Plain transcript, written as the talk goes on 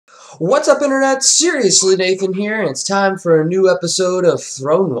What's up, Internet? Seriously, Nathan here, and it's time for a new episode of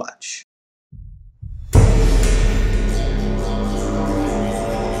Thronewatch.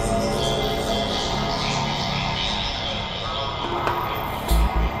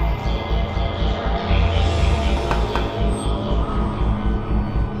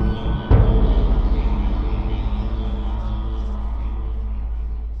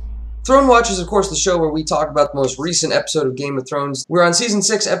 Thronewatch is, of course, the show where we talk about the most recent episode of Game of Thrones. We're on Season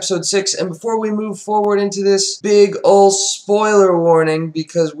 6, Episode 6, and before we move forward into this big ol' spoiler warning,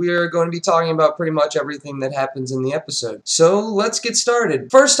 because we are going to be talking about pretty much everything that happens in the episode. So, let's get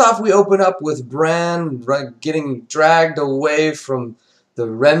started. First off, we open up with Bran getting dragged away from the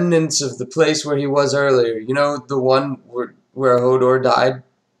remnants of the place where he was earlier. You know, the one where Hodor died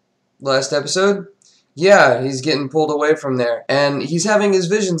last episode? Yeah, he's getting pulled away from there, and he's having his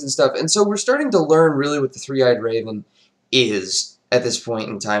visions and stuff, and so we're starting to learn really what the Three-Eyed Raven is at this point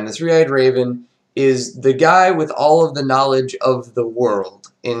in time. The Three-Eyed Raven is the guy with all of the knowledge of the world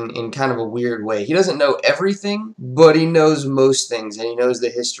in kind of a weird way. He doesn't know everything, but he knows most things, and he knows the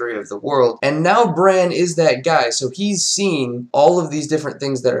history of the world. And now Bran is that guy, so he's seeing all of these different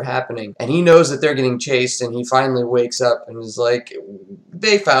things that are happening, and he knows that they're getting chased, and he finally wakes up and is like,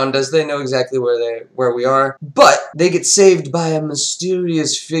 they found us, they know exactly where we are, but they get saved by a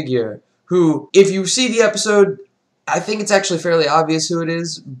mysterious figure who, if you see the episode, I think it's actually fairly obvious who it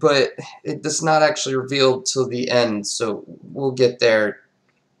is, but it's not actually revealed till the end, so we'll get there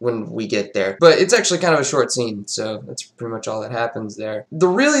when we get there. But it's actually kind of a short scene, so that's pretty much all that happens there. The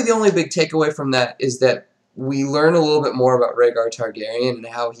only big takeaway from that is that we learn a little bit more about Rhaegar Targaryen and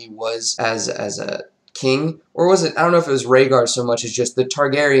how he was as a king, or was it, I don't know if it was Rhaegar so much as just the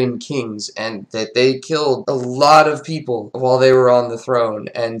Targaryen kings, and that they killed a lot of people while they were on the throne,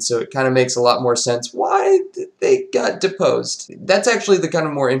 and so it kind of makes a lot more sense why they got deposed. That's actually the kind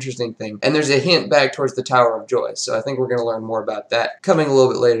of more interesting thing, and there's a hint back towards the Tower of Joy, so I think we're going to learn more about that coming a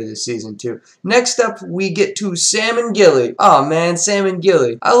little bit later this season too. Next up, we get to Sam and Gilly. Oh man, Sam and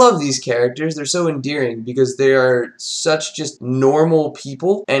Gilly. I love these characters. They're so endearing because they are such just normal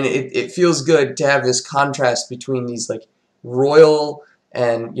people, and it feels good to have this contrast between these like royal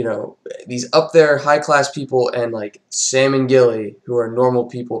and, you know, these up there high class people and like Sam and Gilly, who are normal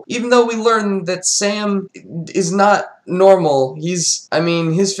people. Even though we learn that Sam is not normal, his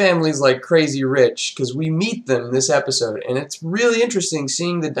family's like crazy rich, because we meet them this episode, and it's really interesting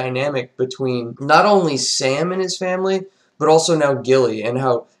seeing the dynamic between not only Sam and his family, but also now Gilly, and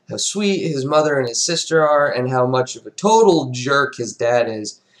how sweet his mother and his sister are, and how much of a total jerk his dad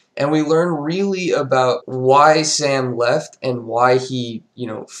is. And we learn really about why Sam left and why he, you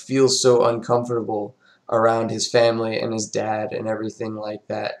know, feels so uncomfortable around his family and his dad and everything like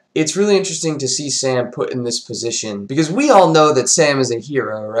that. It's really interesting to see Sam put in this position, because we all know that Sam is a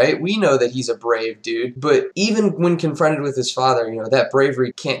hero, right? We know that he's a brave dude, but even when confronted with his father, you know, that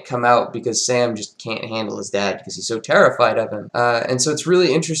bravery can't come out because Sam just can't handle his dad because he's so terrified of him. And so it's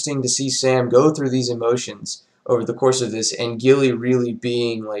really interesting to see Sam go through these emotions over the course of this, and Gilly really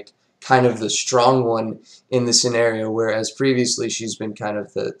being like kind of the strong one in the scenario, whereas previously she's been kind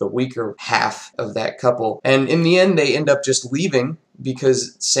of the weaker half of that couple. And in the end, they end up just leaving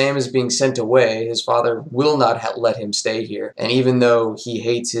because Sam is being sent away. His father will not let him stay here, and even though he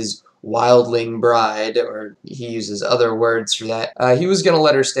hates his wildling bride, or he uses other words for that, he was going to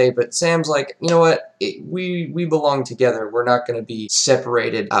let her stay, but Sam's like, you know what, we belong together, we're not going to be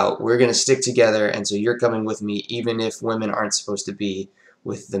separated out, we're going to stick together, and so you're coming with me, even if women aren't supposed to be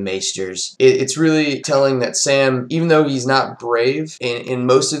with the maesters. It's really telling that Sam, even though he's not brave in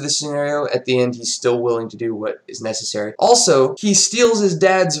most of the scenario, at the end he's still willing to do what is necessary. Also, he steals his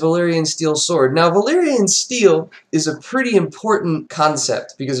dad's Valyrian steel sword. Now, Valyrian steel is a pretty important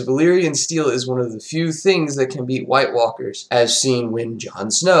concept, because Valyrian steel is one of the few things that can beat White Walkers, as seen when Jon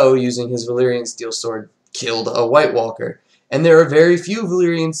Snow, using his Valyrian steel sword, killed a White Walker. And there are very few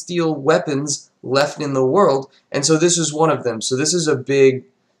Valyrian steel weapons left in the world, and so this is one of them. So this is a big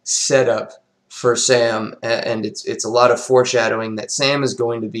setup for Sam, and it's a lot of foreshadowing that Sam is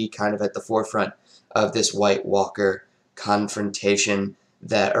going to be kind of at the forefront of this White Walker confrontation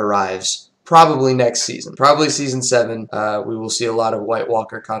that arrives probably next season. Probably season 7, we will see a lot of White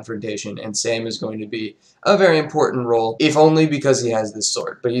Walker confrontation, and Sam is going to be a very important role, if only because he has this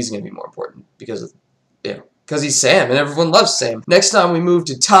sword, but he's going to be more important because of, you know, because he's Sam, and everyone loves Sam. Next time we move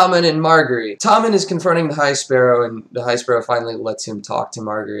to Tommen and Margaery. Tommen is confronting the High Sparrow, and the High Sparrow finally lets him talk to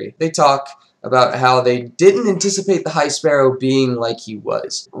Margaery. They talk about how they didn't anticipate the High Sparrow being like he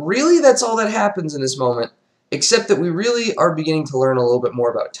was. Really, that's all that happens in this moment, except that we really are beginning to learn a little bit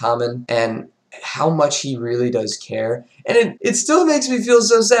more about Tommen, and how much he really does care. And it still makes me feel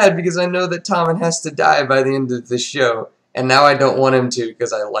so sad because I know that Tommen has to die by the end of this show. And now I don't want him to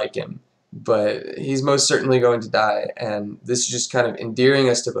because I like him. But he's most certainly going to die, and this is just kind of endearing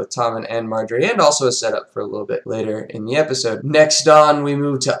us to both Tommen and Marjorie, and also a setup for a little bit later in the episode. Next on, we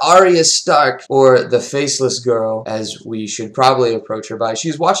move to Arya Stark, or the Faceless Girl, as we should probably approach her by.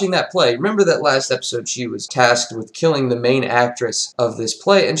 She's watching that play. Remember that last episode she was tasked with killing the main actress of this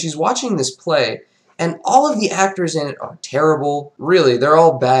play, and she's watching this play, and all of the actors in it are terrible. Really, they're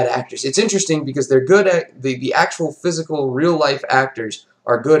all bad actors. It's interesting because they're good at the actual physical, real-life actors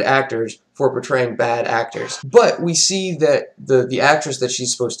are good actors for portraying bad actors. But we see that the actress that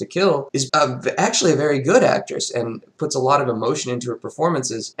she's supposed to kill is actually a very good actress and puts a lot of emotion into her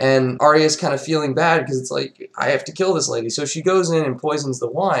performances. And Arya's kind of feeling bad because it's like, I have to kill this lady. So she goes in and poisons the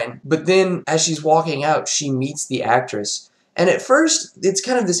wine. But then as she's walking out, she meets the actress. And at first, it's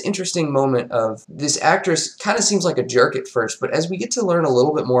kind of this interesting moment of this actress kind of seems like a jerk at first, but as we get to learn a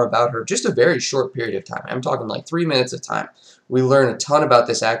little bit more about her, just a very short period of time, I'm talking like 3 minutes of time, we learn a ton about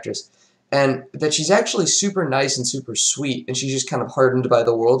this actress, and that she's actually super nice and super sweet, and she's just kind of hardened by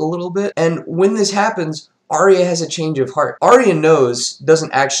the world a little bit. And when this happens, Arya has a change of heart. Arya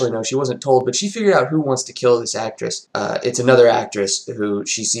doesn't actually know, she wasn't told, but she figured out who wants to kill this actress. It's another actress who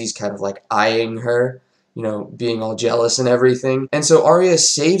she sees kind of like eyeing her, you know, being all jealous and everything. And so Arya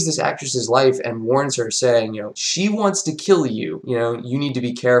saves this actress's life and warns her, saying, you know, she wants to kill you, you know, you need to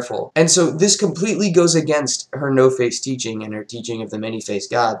be careful. And so this completely goes against her no-face teaching and her teaching of the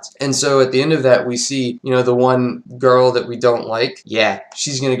many-faced gods. And so at the end of that, we see, you know, the one girl that we don't like, yeah,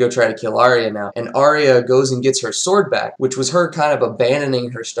 she's gonna go try to kill Arya now. And Arya goes and gets her sword back, which was her kind of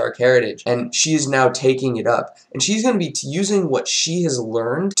abandoning her Stark heritage. And she is now taking it up. And she's gonna be using what she has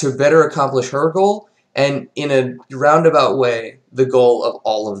learned to better accomplish her goal, and in a roundabout way, the goal of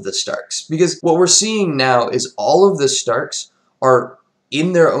all of the Starks. Because what we're seeing now is all of the Starks are,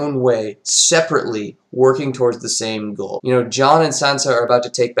 in their own way, separately working towards the same goal. You know, Jon and Sansa are about to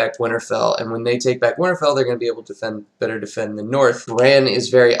take back Winterfell, and when they take back Winterfell, they're going to be able to better defend the North. Bran is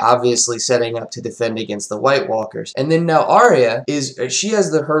very obviously setting up to defend against the White Walkers. And then now Arya she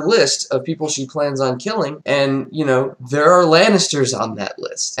has her list of people she plans on killing, and, you know, there are Lannisters on that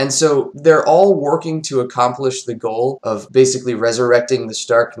list. And so they're all working to accomplish the goal of basically resurrecting the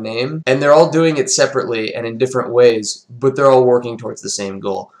Stark name, and they're all doing it separately and in different ways, but they're all working towards the same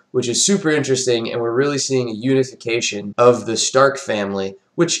goal, which is super interesting, and we're really seeing a unification of the Stark family,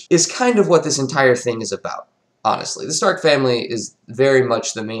 which is kind of what this entire thing is about, honestly. The Stark family is very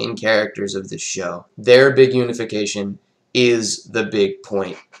much the main characters of this show. Their big unification is the big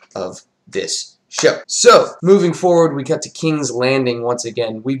point of this show. So, moving forward, we cut to King's Landing once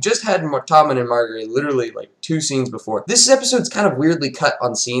again. We've just had Tommen and Margaery literally like 2 scenes before. This episode's kind of weirdly cut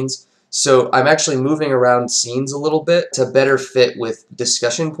on scenes, so I'm actually moving around scenes a little bit to better fit with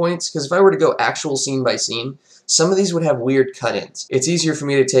discussion points, because if I were to go actual scene by scene, some of these would have weird cut-ins. It's easier for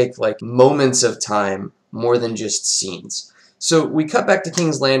me to take like moments of time more than just scenes. So we cut back to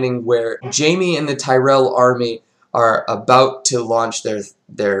King's Landing, where Jaime and the Tyrell army are about to launch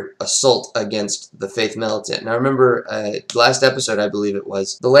their assault against the Faith Militant. Now remember, last episode I believe it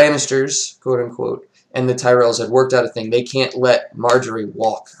was, the Lannisters, quote-unquote, and the Tyrells had worked out a thing. They can't let Marjorie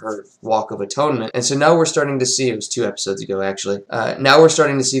walk her walk of atonement. And so now we're starting to see, it was 2 episodes ago actually, now we're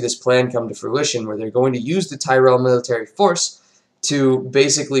starting to see this plan come to fruition, where they're going to use the Tyrell military force to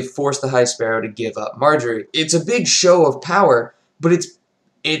basically force the High Sparrow to give up Marjorie. It's a big show of power, but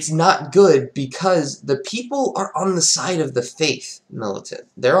it's not good because the people are on the side of the Faith Militant.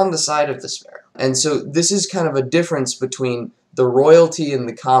 They're on the side of the Sparrow. And so this is kind of a difference between the royalty and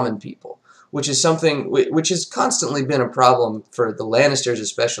the common people, which is something which has constantly been a problem for the Lannisters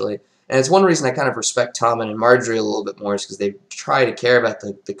especially. And it's one reason I kind of respect Tommen and Marjorie a little bit more, is because they try to care about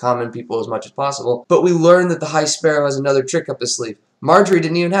the common people as much as possible. But we learn that the High Sparrow has another trick up his sleeve. Marjorie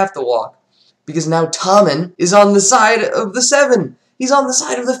didn't even have to walk, because now Tommen is on the side of the Seven. He's on the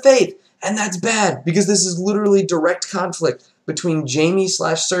side of the Faith. And that's bad, because this is literally direct conflict between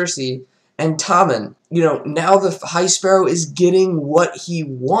Jaime/Cersei and Tommen. You know, now the High Sparrow is getting what he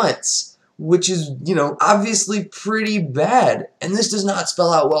wants, which is, you know, obviously pretty bad. And this does not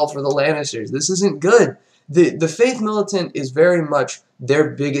spell out well for the Lannisters. This isn't good. The Faith Militant is very much their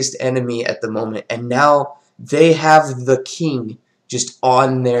biggest enemy at the moment, and now they have the king just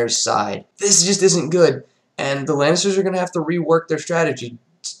on their side. This just isn't good, and the Lannisters are going to have to rework their strategy.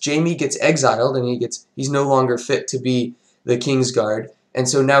 Jaime gets exiled, and he's no longer fit to be the Kingsguard, and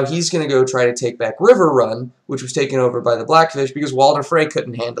so now he's going to go try to take back River Run, which was taken over by the Blackfish because Walder Frey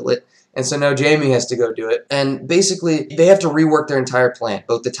couldn't handle it. And so now Jaime has to go do it. And basically, they have to rework their entire plan,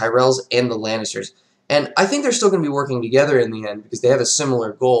 both the Tyrells and the Lannisters. And I think they're still going to be working together in the end because they have a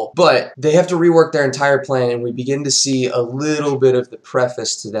similar goal. But they have to rework their entire plan, and we begin to see a little bit of the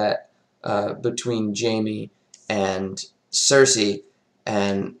preface to that between Jaime and Cersei.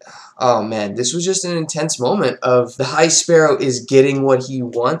 And, oh man, this was just an intense moment of the High Sparrow is getting what he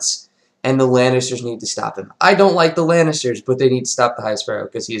wants, and the Lannisters need to stop him. I don't like the Lannisters, but they need to stop the High Sparrow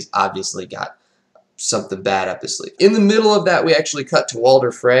because he's obviously got something bad up his sleeve. In the middle of that, we actually cut to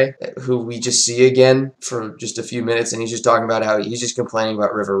Walder Frey, who we just see again for just a few minutes, and he's just talking about how he's just complaining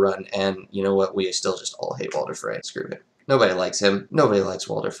about River Run, and you know what? We still just all hate Walder Frey. Screw him. Nobody likes him. Nobody likes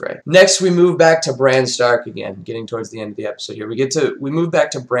Walder Frey. Next, we move back to Bran Stark again, getting towards the end of the episode here. We move back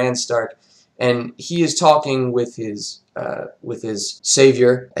to Bran Stark, and he is talking with his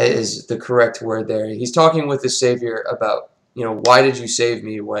savior, is the correct word there. He's talking with his savior about, you know, why did you save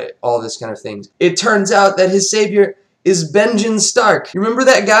me? What, all this kind of things. It turns out that his savior is Benjen Stark. You remember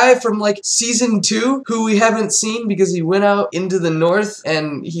that guy from like season 2 who we haven't seen because he went out into the north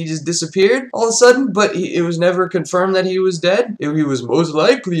and he just disappeared all of a sudden, but it was never confirmed that he was dead? He was most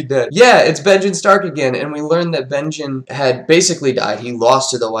likely dead. Yeah, it's Benjen Stark again, and we learned that Benjen had basically died. He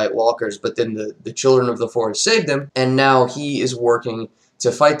lost to the White Walkers, but then the Children of the Forest saved him, and now he is working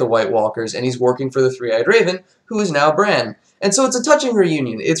to fight the White Walkers, and he's working for the Three-Eyed Raven, who is now Bran. And so it's a touching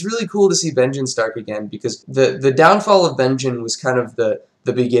reunion. It's really cool to see Benjen Stark again, because the downfall of Benjen was kind of the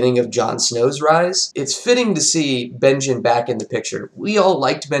beginning of Jon Snow's rise. It's fitting to see Benjen back in the picture. We all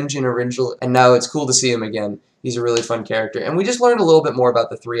liked Benjen originally, and now it's cool to see him again. He's a really fun character. And we just learned a little bit more about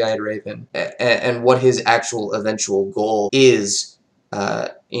the Three-Eyed Raven and what his actual eventual goal is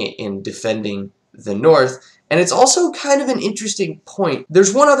in defending the North. And it's also kind of an interesting point.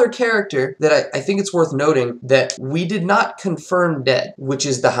 There's one other character that I think it's worth noting that we did not confirm dead, which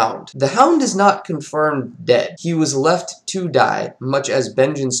is the Hound. The Hound is not confirmed dead. He was left to die, much as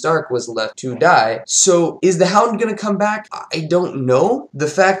Benjen Stark was left to die. So is the Hound going to come back? I don't know. The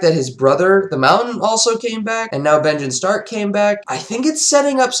fact that his brother, the Mountain, also came back, and now Benjen Stark came back, I think it's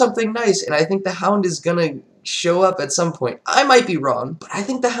setting up something nice, and I think the Hound is going to show up at some point. I might be wrong, but I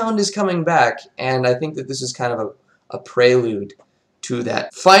think the Hound is coming back, and I think that this is kind of a prelude to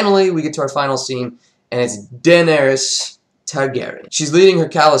that. Finally, we get to our final scene, and it's Daenerys Targaryen. She's leading her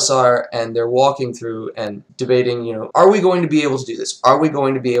Khalasar, and they're walking through and debating, you know, are we going to be able to do this? Are we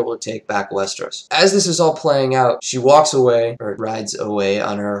going to be able to take back Westeros? As this is all playing out, she walks away, or rides away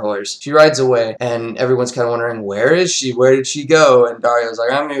on her horse. She rides away, and everyone's kind of wondering, where is she? Where did she go? And Dario's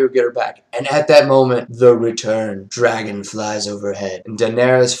like, I'm going to go get her back. And at that moment, the return. Dragon flies overhead, and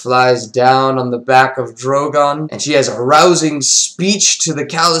Daenerys flies down on the back of Drogon, and she has a rousing speech to the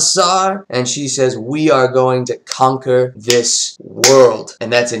Khalasar, and she says, we are going to conquer this world.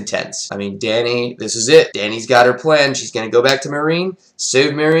 And that's intense. I mean, Dany, this is it. Dany's got her plan. She's going to go back to Meereen,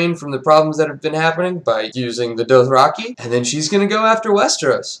 save Meereen from the problems that have been happening by using the Dothraki, and then she's going to go after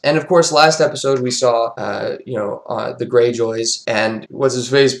Westeros. And of course, last episode we saw, the Greyjoys, and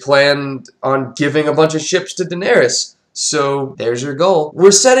what's-his-face planned on giving a bunch of ships to Daenerys. So there's your goal.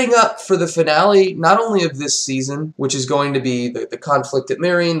 We're setting up for the finale, not only of this season, which is going to be the conflict at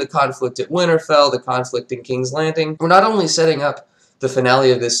Meereen, the conflict at Winterfell, the conflict in King's Landing. We're not only setting up the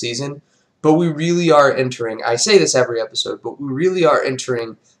finale of this season, but we really are entering, I say this every episode, but we really are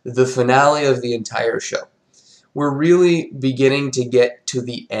entering the finale of the entire show. We're really beginning to get to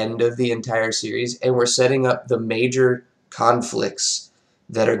the end of the entire series, and we're setting up the major conflicts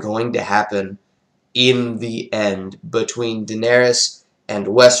that are going to happen in the end between Daenerys and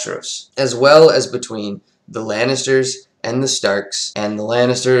Westeros, as well as between the Lannisters and the Starks, and the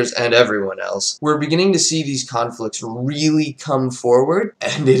Lannisters and everyone else. We're beginning to see these conflicts really come forward,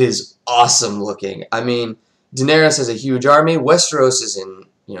 and it is awesome looking. I mean, Daenerys has a huge army, Westeros is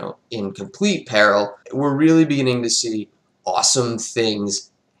in complete peril. We're really beginning to see awesome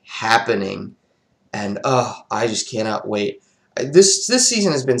things happening, and I just cannot wait. This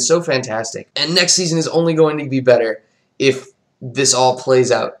season has been so fantastic, and next season is only going to be better if this all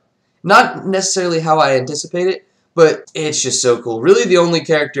plays out. Not necessarily how I anticipate it, but it's just so cool. Really, the only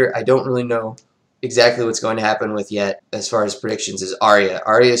character I don't really know exactly what's going to happen with yet, as far as predictions, is Arya.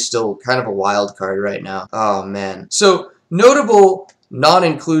 Arya is still kind of a wild card right now. Oh, man. So, notable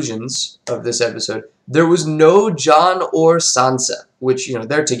non-inclusions of this episode. There was no Jon or Sansa, which,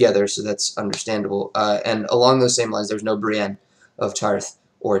 they're together, so that's understandable. And along those same lines, there's no Brienne of Tarth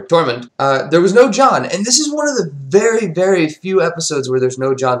or Tormund. There was no Jon, and this is one of the very, very few episodes where there's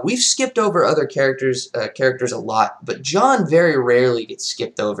no Jon. We've skipped over other characters a lot, but Jon very rarely gets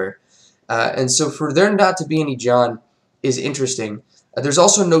skipped over. And so for there not to be any Jon is interesting. There's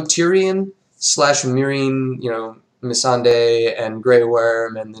also no Tyrion / Meereen, Missandei and Grey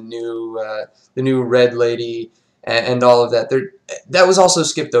Worm and the new Red Lady and all of that. That was also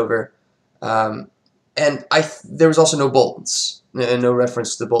skipped over. And there was also no Boltons, no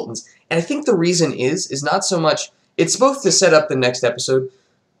reference to the Boltons. And I think the reason is not so much, it's both to set up the next episode,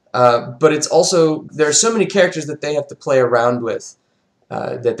 but it's also, there are so many characters that they have to play around with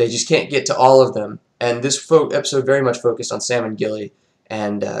that they just can't get to all of them. And this episode very much focused on Sam and Gilly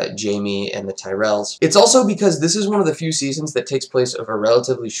and Jaime and the Tyrells. It's also because this is one of the few seasons that takes place over a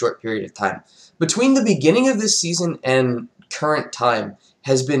relatively short period of time. Between the beginning of this season and current time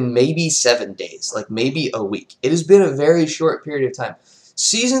has been maybe 7 days, like maybe a week. It has been a very short period of time.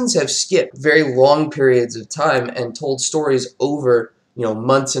 Seasons have skipped very long periods of time and told stories over,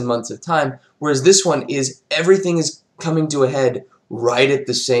 months and months of time, whereas this one is everything is coming to a head right at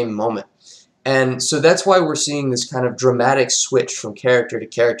the same moment. And so that's why we're seeing this kind of dramatic switch from character to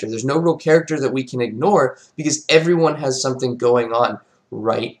character. There's no real character that we can ignore because everyone has something going on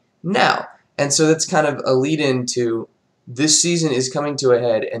right now. And so that's kind of a lead-in to this season is coming to a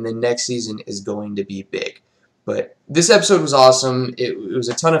head and the next season is going to be big. But this episode was awesome. It was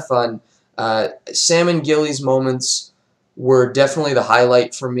a ton of fun. Sam and Gilly's moments were definitely the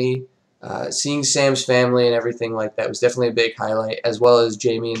highlight for me. Seeing Sam's family and everything like that was definitely a big highlight, as well as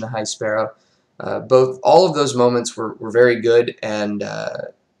Jaime and the High Sparrow. All of those moments were very good, and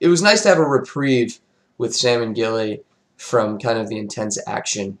it was nice to have a reprieve with Sam and Gilly from kind of the intense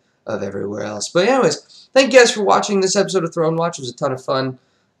action of everywhere else. But anyways, thank you guys for watching this episode of Thronewatch. It was a ton of fun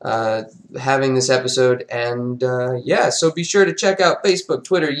having this episode, and yeah, so be sure to check out Facebook,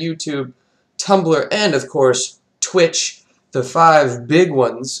 Twitter, YouTube, Tumblr, and of course Twitch, the 5 big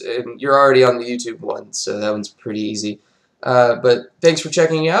ones. And you're already on the YouTube one, so that one's pretty easy. But thanks for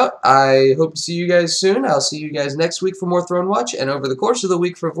checking out. I hope to see you guys soon. I'll see you guys next week for more Thronewatch, and over the course of the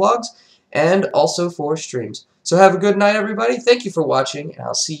week for vlogs, and also for streams. So have a good night, everybody. Thank you for watching, and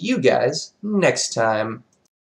I'll see you guys next time.